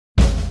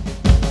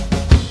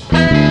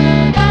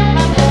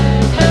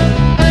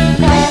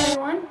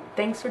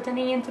thanks for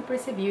tuning in to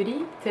Prissy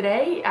Beauty.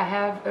 Today I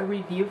have a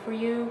review for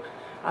you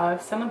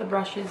of some of the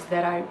brushes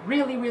that I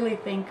really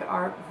think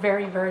are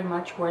very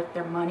much worth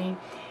their money,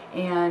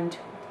 and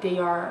they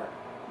are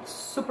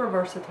super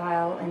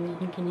versatile and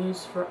you can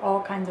use for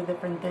all kinds of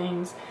different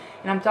things.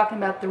 And I'm talking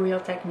about the Real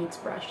Techniques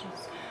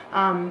brushes.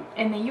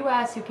 In the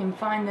US you can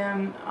find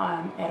them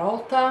at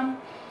Ulta.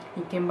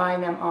 You can buy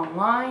them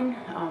online.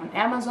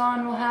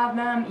 Amazon will have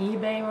them,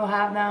 eBay will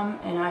have them,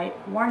 and I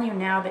warn you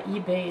now that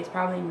eBay is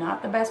probably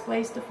not the best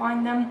place to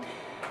find them.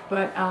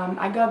 But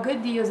I got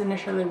good deals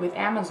initially with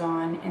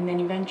Amazon, and then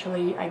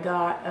eventually I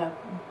got a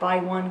buy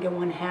one get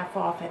one half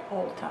off at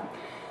Ulta.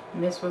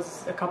 And this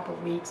was a couple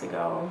of weeks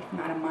ago,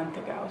 not a month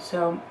ago.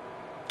 So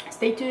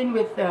stay tuned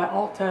with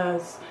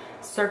Ulta's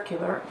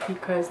circular,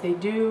 because they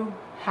do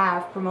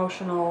have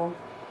promotional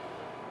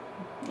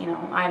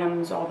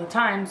items all the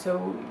time,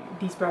 so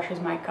these brushes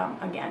might come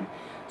again.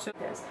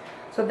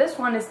 So this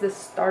one is the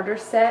starter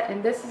set,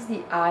 and this is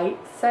the eye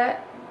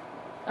set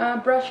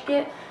brush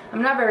kit.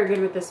 I'm not very good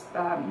with this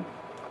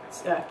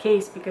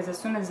case, because as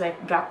soon as I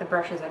got the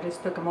brushes I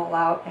just took them all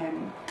out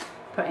and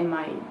put in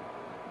my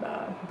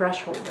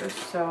brush holders,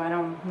 so I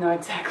don't know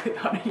exactly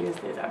how to use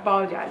this. I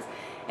apologize.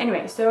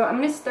 Anyway, so I'm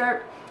going to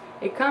start.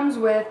 It comes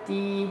with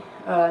the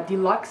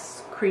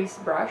deluxe crease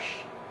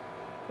brush,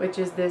 which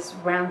is this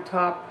round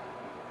top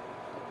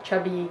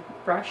chubby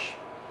brush,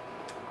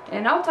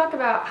 and I'll talk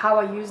about how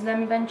I use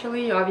them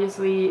eventually.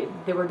 Obviously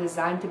they were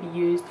designed to be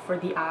used for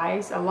the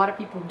eyes. A lot of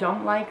people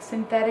don't like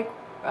synthetic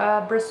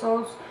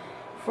bristles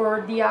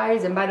for the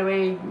eyes, and by the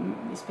way,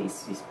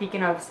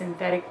 speaking of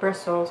synthetic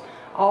bristles,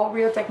 all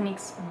Real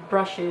Techniques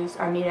brushes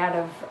are made out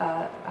of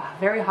a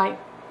very high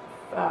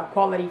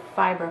quality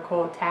fiber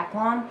called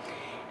Teflon,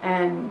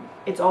 and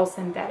it's all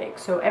synthetic,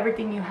 so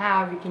everything you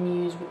have you can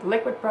use with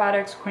liquid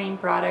products, cream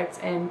products,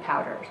 and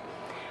powders.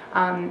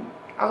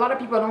 A lot of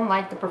people don't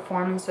like the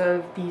performance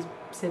of these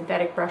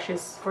synthetic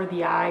brushes for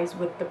the eyes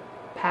with the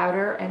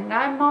powder, and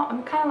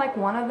I'm kind of like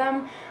one of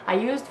them. I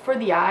used for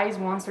the eyes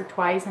once or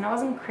twice and I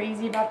wasn't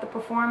crazy about the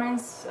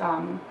performance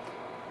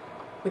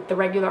with the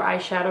regular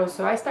eyeshadow,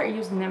 so I started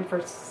using them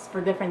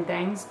for different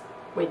things,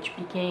 which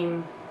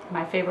became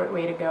my favorite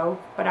way to go,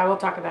 but I will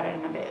talk about it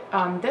in a bit.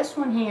 This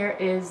one here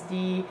is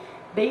the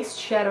base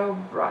shadow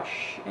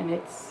brush, and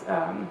it's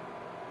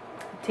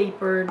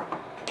tapered,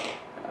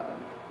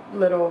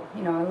 little,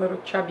 a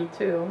little chubby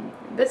too.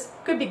 This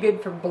could be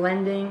good for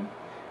blending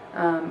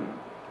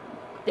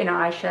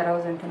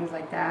eyeshadows and things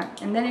like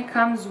that. And then it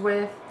comes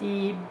with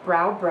the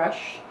brow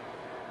brush,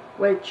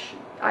 which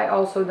I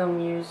also don't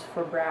use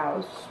for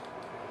brows,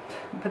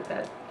 but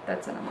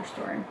that's another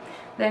story.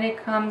 Then it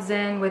comes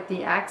in with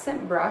the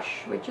accent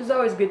brush, which is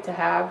always good to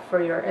have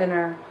for your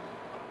inner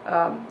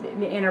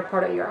the inner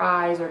part of your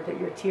eyes, or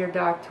your tear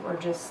duct, or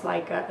just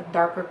like a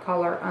darker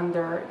color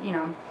under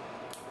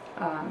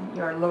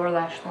your lower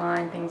lash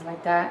line, things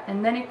like that.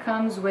 And then it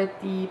comes with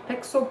the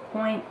Pixel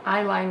Point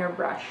eyeliner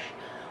brush,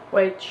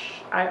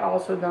 which I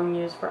also don't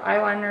use for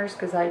eyeliners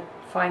because I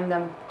find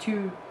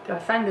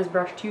this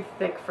brush too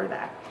thick for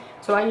that.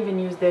 So I even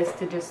use this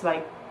to just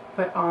like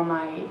put on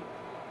my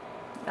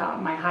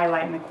my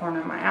highlight in the corner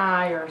of my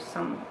eye or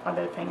some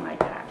other thing like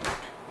that.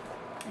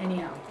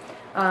 Anyhow,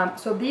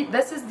 so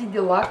this is the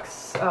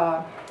deluxe.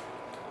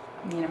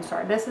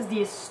 This is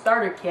the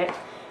starter kit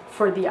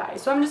for the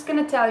eyes. So I'm just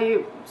going to tell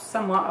you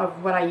somewhat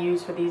of what I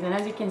use for these, and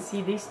as you can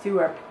see, these two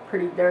are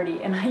pretty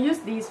dirty, and I use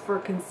these for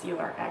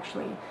concealer,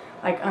 actually,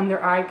 like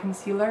under eye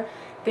concealer.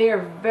 They are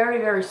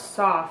very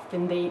soft,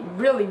 and they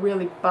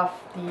really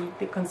buff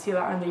the concealer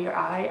under your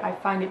eye. I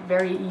find it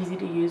very easy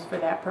to use for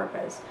that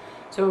purpose,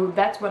 so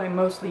that's what I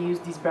mostly use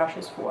these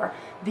brushes for.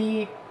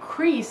 The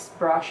crease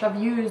brush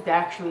I've used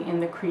actually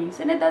in the crease,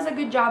 and it does a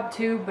good job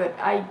too, but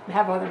I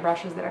have other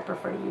brushes that I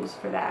prefer to use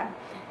for that.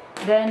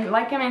 Then,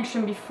 like I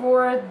mentioned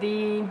before,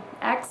 the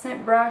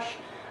accent brush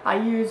I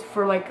use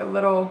for like a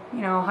little,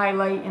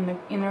 highlight in the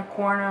inner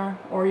corner,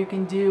 or you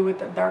can do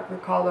with a darker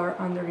color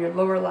under your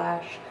lower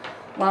lash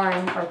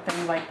line or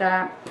things like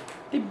that.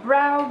 The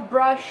brow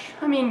brush,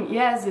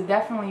 yes, it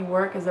definitely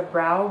works as a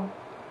brow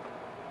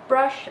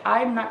brush.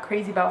 I'm not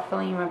crazy about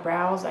filling my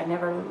brows. I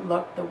never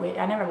liked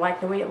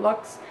the way it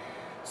looks.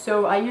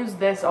 So I use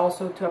this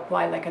also to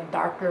apply like a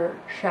darker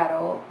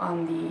shadow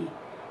on the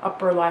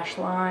upper lash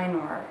line,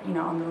 or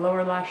on the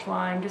lower lash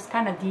line, just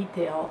kind of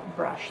detail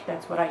brush.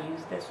 That's what I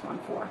use this one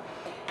for.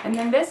 And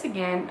then this,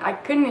 again, I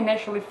couldn't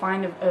initially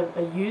find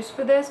a use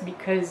for this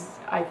because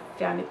I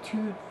found it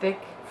too thick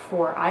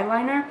for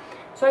eyeliner,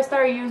 so I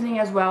started using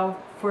as well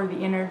for the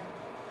inner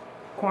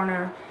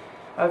corner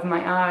of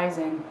my eyes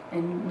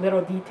and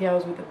little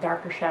details with a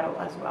darker shadow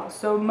as well.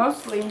 So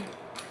mostly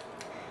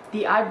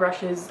the eye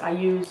brushes I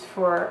use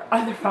for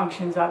other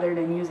functions other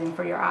than using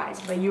for your eyes,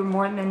 but you're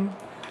more than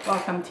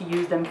welcome to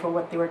use them for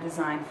what they were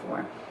designed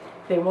for.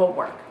 They will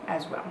work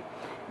as well.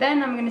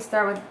 Then I'm going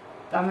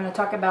to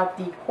talk about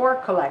the core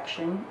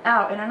collection.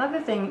 And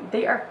another thing,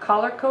 they are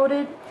color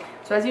coded.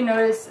 So as you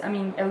notice,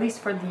 at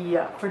least for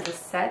the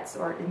sets,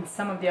 or in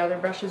some of the other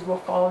brushes will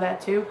follow that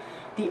too.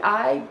 The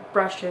eye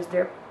brushes,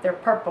 they're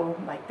purple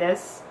like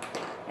this,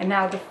 And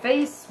now the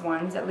face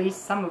ones, at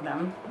least some of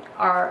them,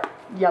 are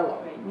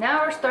yellow.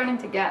 Now we're starting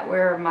to get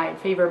where my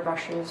favorite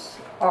brushes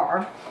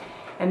are.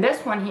 And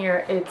this one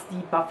here, it's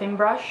the buffing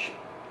brush.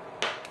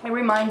 It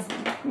reminds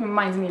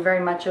me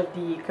very much of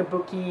the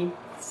Kabuki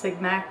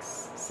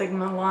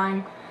Sigma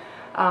line.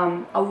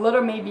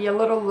 Maybe a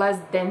little less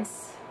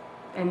dense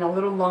and a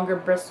little longer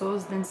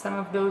bristles than some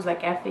of those,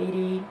 like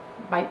F80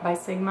 by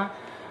Sigma.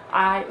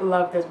 I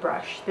love this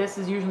brush. This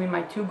is usually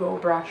my to-go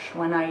brush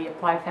when I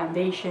apply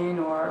foundation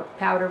or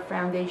powder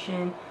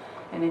foundation,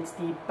 and it's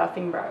the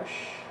buffing brush.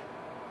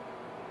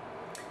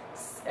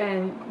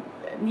 And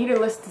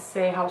needless to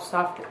say how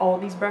soft all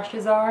these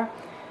brushes are.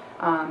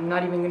 I'm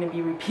not even going to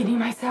be repeating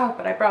myself,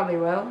 but I probably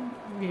will.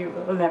 You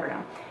will never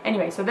know.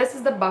 Anyway, so this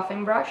is the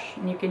buffing brush,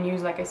 and you can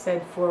use, like I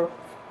said, for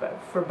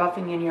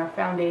buffing in your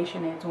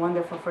foundation. It's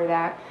wonderful for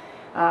that.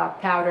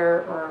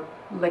 Powder or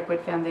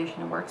liquid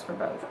foundation, it works for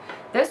both.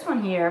 This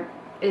one here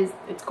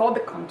it's called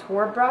the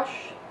Contour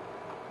brush,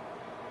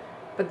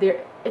 but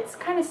it's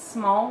kind of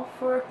small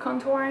for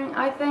contouring,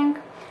 I think.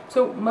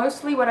 So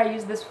mostly what I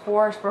use this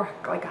for is for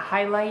like a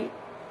highlight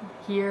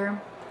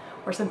here,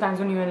 or sometimes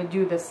when you want to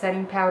do the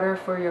setting powder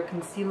for your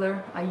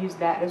concealer, I use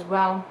that as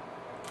well.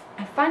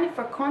 I find it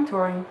for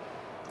contouring,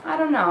 I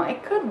don't know,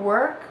 it could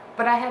work,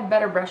 but I have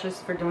better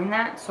brushes for doing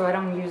that, so I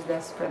don't use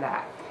this for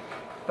that.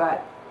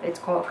 But it's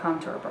called a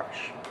contour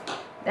brush.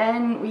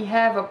 Then we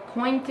have a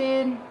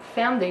pointed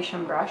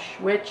foundation brush,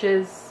 which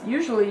is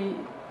usually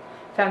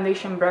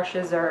foundation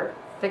brushes are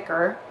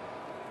thicker.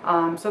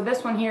 So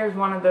this one here is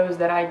one of those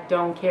that I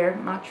don't care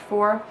much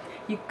for.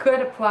 You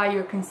could apply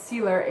your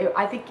concealer.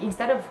 I think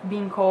instead of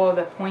being called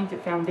a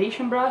pointed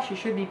foundation brush, it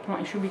should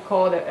be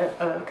called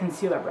a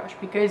concealer brush,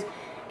 because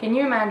can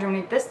you imagine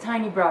with this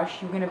tiny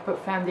brush you're going to put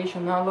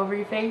foundation all over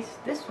your face?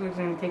 This was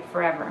going to take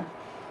forever.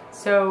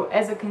 So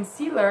as a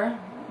concealer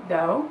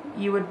though,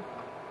 you'd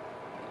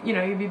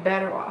be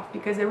better off,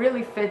 because it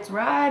really fits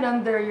right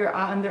under your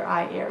under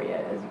eye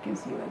area, as you can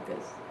see, like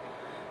this.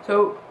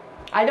 So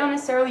I don't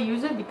necessarily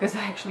use it because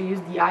I actually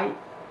use the eye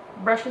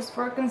brushes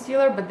for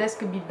concealer, but this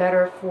could be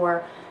better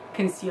for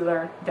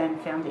concealer than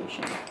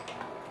foundation.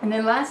 And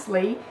then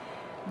lastly,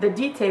 the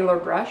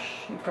detailer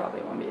brush. You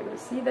probably won't be able to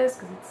see this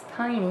because it's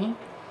tiny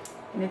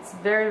and it's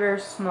very, very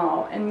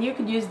small, and you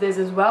could use this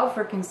as well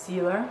for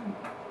concealer,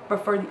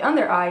 but for the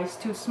under eye it's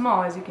too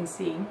small, as you can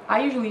see.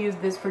 I usually use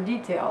this for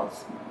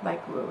details,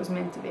 like it was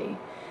meant to be.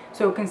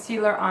 So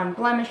concealer on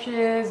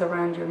blemishes,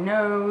 around your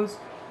nose,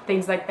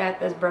 things like that.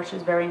 This brush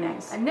is very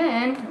nice. And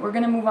then we're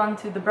going to move on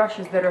to the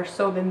brushes that are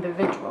sold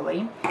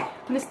individually. I'm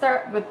going to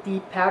start with the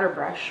powder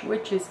brush,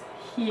 which is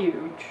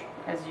huge.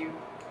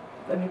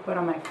 Let me put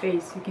on my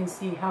face, you can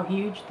see how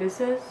huge this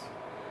is.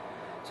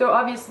 So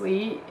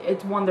obviously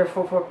it's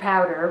wonderful for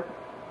powder,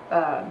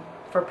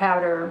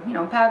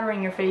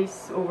 powdering your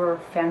face over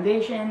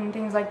foundation,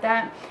 things like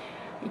that.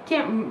 You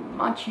can't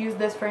much use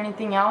this for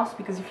anything else,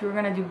 because if you're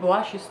gonna do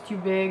blush, it's too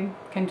big.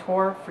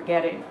 Contour,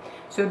 forget it.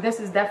 So this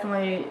is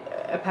definitely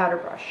a powder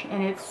brush,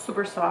 and it's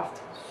super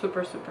soft,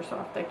 super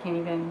soft. I can't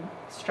even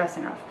stress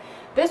enough.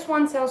 This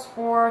one sells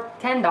for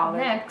 $10.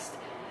 Next,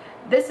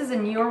 this is a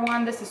newer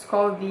one. This is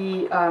called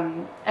the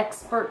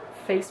Expert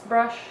Face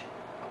Brush,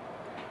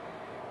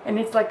 and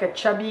it's like a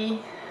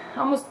chubby,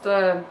 almost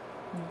a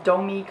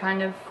domey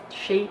kind of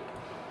shape.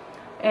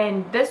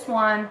 And this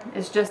one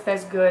is just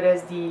as good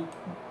as the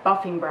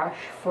buffing brush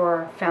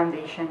for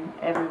foundation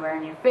everywhere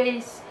in your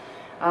face.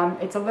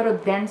 It's a little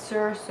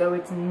denser, so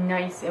it's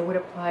nice. It would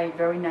apply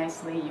very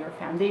nicely your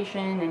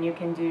foundation, and you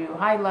can do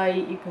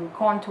highlight, you can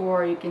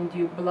contour, you can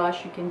do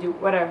blush, you can do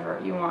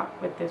whatever you want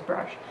with this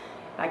brush.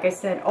 Like I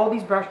said, all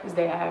these brushes,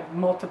 they have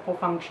multiple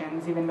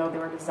functions, even though they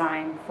were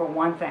designed for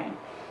one thing.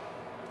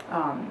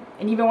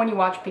 And even when you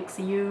watch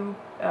Pixiwoo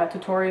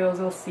tutorials,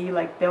 you'll see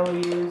like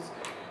they'll use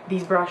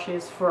these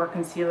brushes for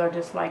concealer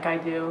just like I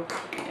do,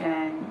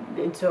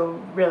 and so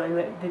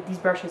really these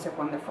brushes are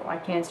wonderful. I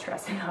can't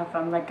stress enough.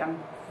 I'm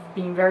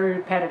being very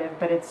repetitive,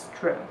 but it's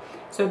true.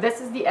 So this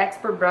is the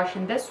Expert brush,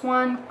 and this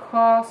one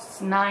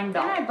costs $9.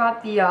 Then I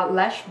bought the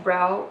Lash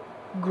Brow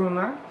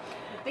Groomer.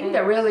 The thing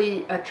that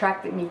really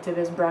attracted me to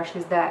this brush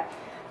is that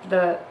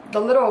the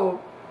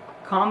little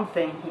comb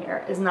thing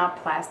here is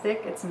not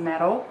plastic, it's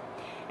metal,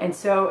 and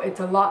so it's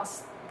a lot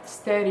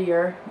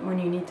steadier when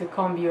you need to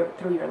comb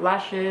through your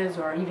lashes,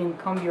 or even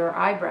comb your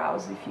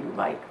eyebrows if you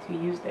like to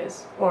use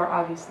this. Or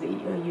obviously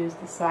you'll use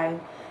the side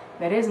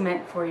that is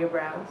meant for your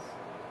brows,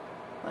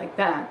 like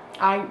that.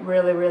 I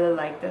really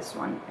like this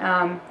one.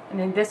 And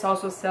then this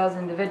also sells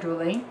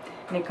individually,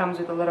 and it comes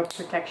with a little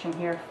protection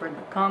here for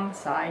the comb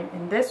side,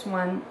 and this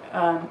one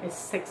is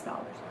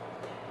 $6.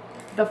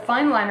 The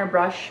fine liner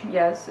brush,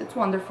 yes, it's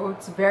wonderful.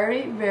 It's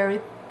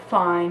very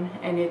fine,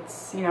 and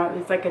it's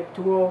it's like a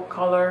dual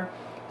color.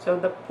 So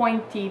the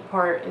pointy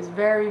part is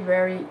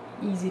very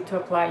easy to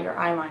apply your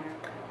eyeliner.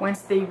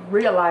 Once they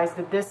realized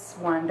that this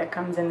one that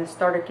comes in the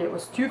starter kit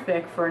was too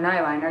thick for an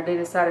eyeliner, they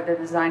decided to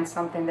design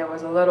something that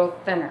was a little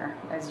thinner,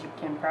 as you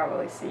can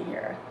probably see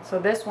here. So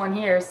this one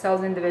here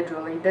sells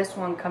individually. This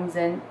one comes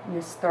in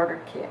the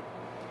starter kit.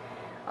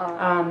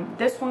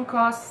 This one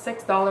costs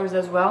 $6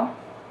 as well,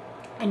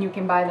 and you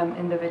can buy them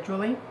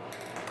individually.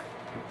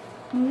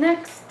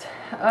 Next,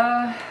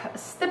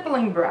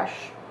 stippling brush.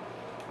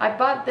 I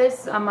bought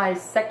this on my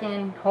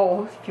second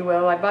haul, if you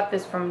will. I bought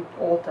this from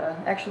Ulta.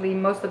 Actually,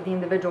 most of the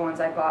individual ones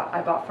I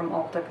bought from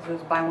Ulta because it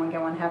was buy one get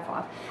one half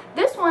off.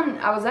 This one,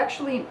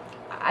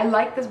 I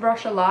like this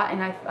brush a lot,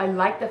 and I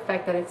like the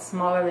fact that it's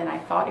smaller than I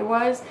thought it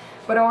was.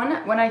 But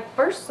when I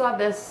first saw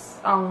this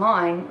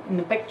online in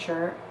the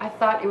picture, I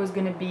thought it was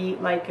going to be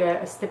like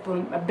a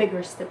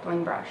bigger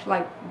stippling brush,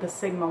 like the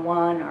Sigma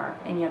one or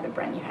any other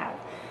brand you have.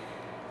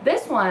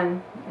 This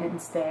one,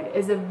 instead,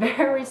 is a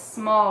very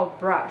small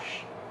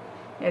brush,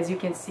 as you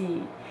can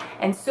see.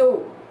 And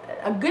so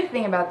a good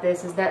thing about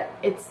this is that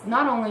it's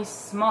not only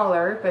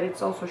smaller, but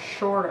it's also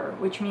shorter,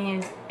 which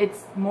means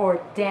it's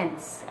more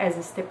dense as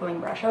a stippling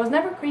brush. I was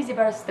never crazy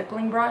about a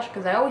stippling brush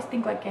because I always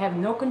think like I have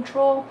no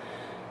control.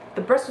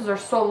 The bristles are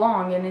so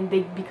long and then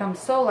they become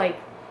so like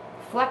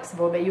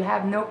flexible that you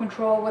have no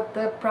control with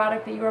the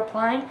product that you're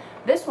applying.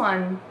 This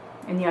one,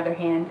 on the other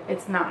hand,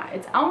 it's not.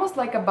 It's almost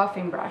like a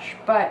buffing brush,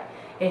 but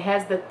it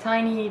has the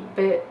tiny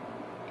bit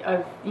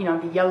of, you know,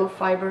 the yellow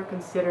fiber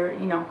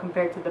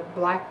compared to the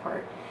black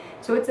part.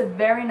 So it's a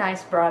very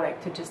nice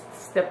product to just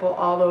stipple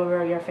all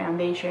over your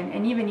foundation,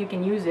 and even you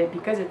can use it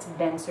because it's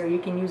denser. You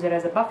can use it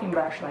as a buffing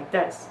brush like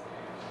this.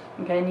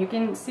 Okay, and you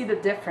can see the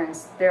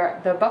difference.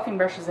 The buffing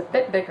brush is a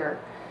bit bigger,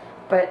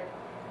 but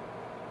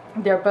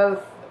they're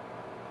both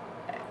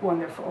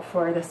wonderful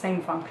for the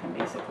same function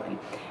basically.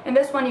 And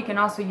this one you can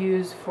also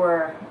use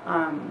for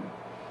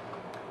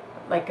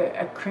like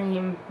a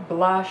cream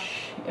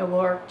blush. It will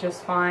work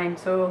just fine.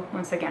 So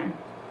once again,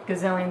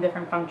 gazillion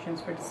different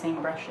functions for the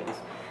same brushes.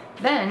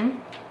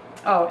 Then,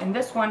 oh, and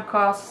this one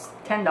costs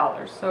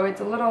 $10, so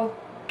it's a little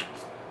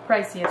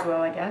pricey as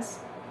well, I guess.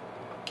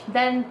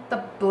 Then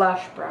the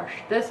blush brush.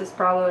 This is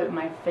probably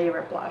my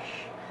favorite brush.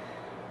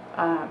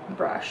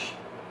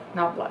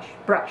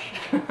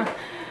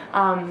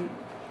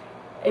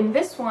 In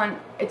this one,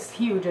 it's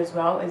huge as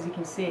well, as you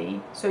can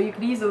see. So you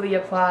could easily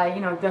apply,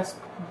 you know, just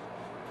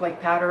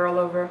like powder all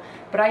over.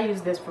 But I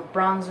use this for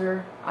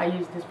bronzer. I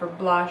use this for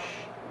blush.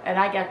 And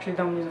I actually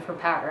don't use it for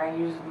powder. I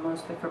use it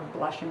mostly for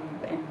blush and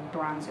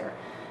bronzer.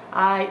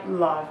 I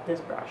love this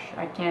brush.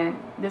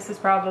 This is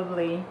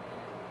probably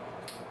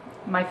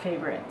my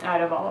favorite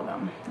out of all of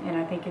them. And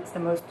I think it's the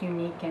most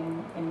unique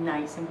and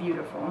nice and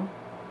beautiful.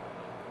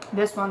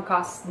 This one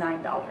costs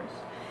 $9.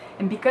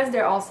 And because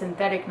they're all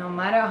synthetic, no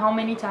matter how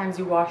many times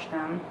you wash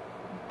them,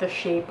 the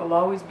shape will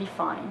always be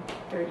fine.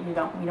 You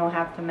don't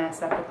have to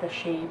mess up with the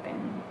shape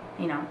and,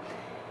 you know,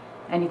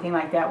 anything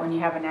like that when you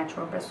have a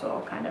natural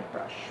bristle kind of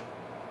brush.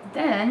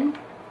 Then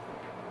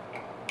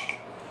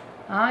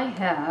I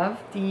have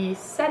the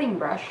setting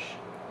brush,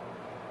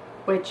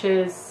 which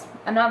is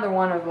another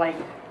one of like,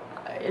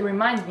 it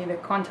reminds me of the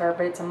Countour,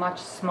 but it's a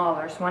much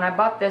smaller. So when I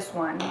bought this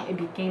one, it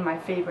became my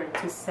favorite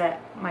to set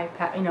my,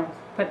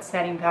 put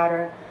setting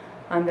powder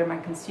under my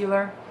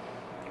concealer,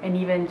 and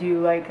even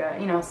do like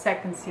a,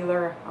 set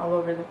concealer all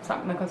over the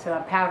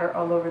concealer powder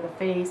all over the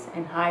face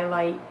and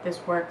highlight.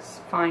 This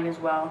works fine as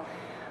well.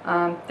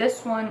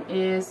 This one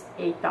is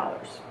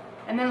 $8.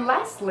 And then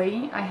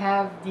lastly, I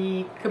have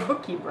the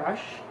Kabuki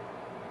brush,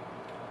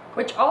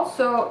 which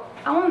also,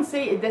 I won't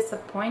say it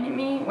disappointed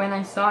me when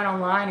I saw it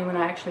online and when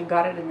I actually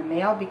got it in the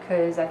mail,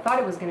 because I thought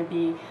it was going to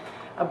be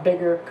a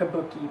bigger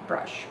Kabuki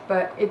brush,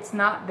 but it's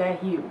not that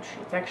huge.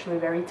 It's actually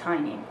very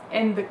tiny.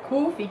 And the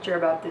cool feature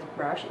about this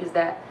brush is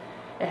that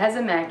it has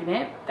a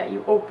magnet that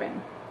you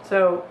open.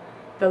 So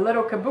the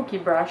little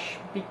Kabuki brush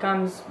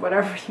becomes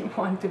whatever you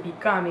want to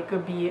become. It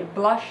could be a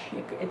blush.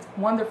 It's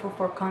wonderful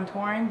for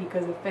contouring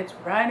because it fits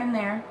right in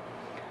there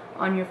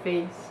on your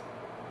face.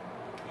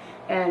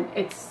 And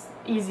it's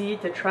easy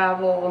to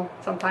travel.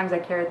 Sometimes I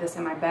carry this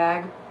in my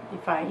bag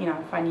if I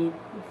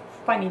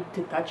need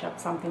to touch up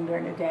something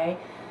during the day.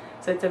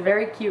 So it's a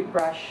very cute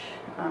brush.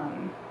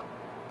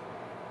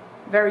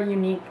 Very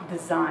unique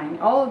design.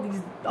 All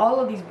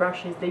of these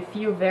brushes, they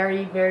feel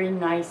very, very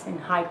nice and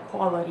high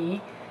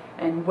quality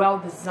and well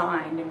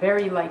designed and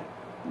very like,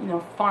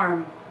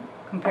 farm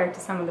compared to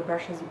some of the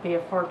brushes you pay a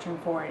fortune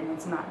for and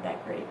it's not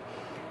that great.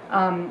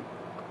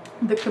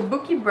 The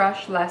Kabuki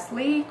brush,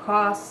 lastly,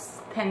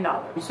 costs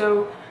 $10.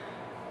 So,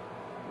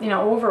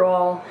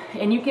 overall,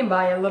 and you can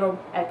buy a little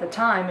at the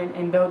time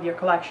and build your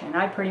collection.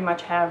 I pretty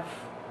much have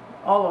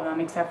all of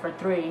them except for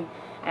 3,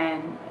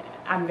 and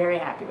I'm very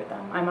happy with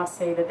them. I must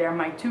say that they're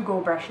my to-go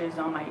brushes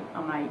on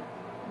my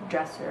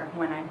dresser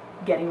when I'm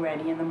getting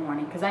ready in the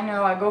morning, because I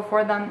know I go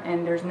for them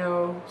and there's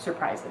no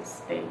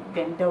surprises.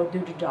 They'll do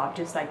the job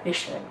just like they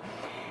should.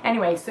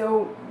 Anyway,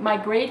 so my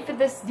grade for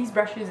these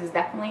brushes is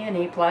definitely an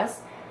A+.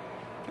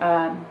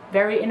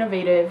 Very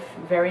innovative,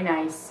 very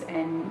nice,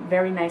 and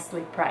very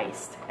nicely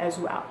priced as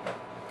well.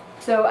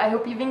 So I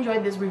hope you've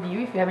enjoyed this review.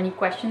 If you have any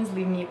questions,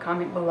 leave me a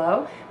comment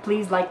below.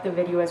 Please like the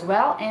video as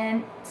well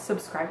and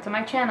subscribe to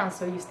my channel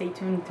so you stay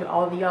tuned to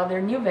all the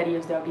other new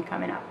videos that will be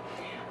coming up.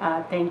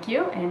 Thank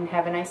you and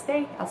have a nice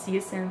day. I'll see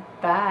you soon.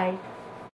 Bye.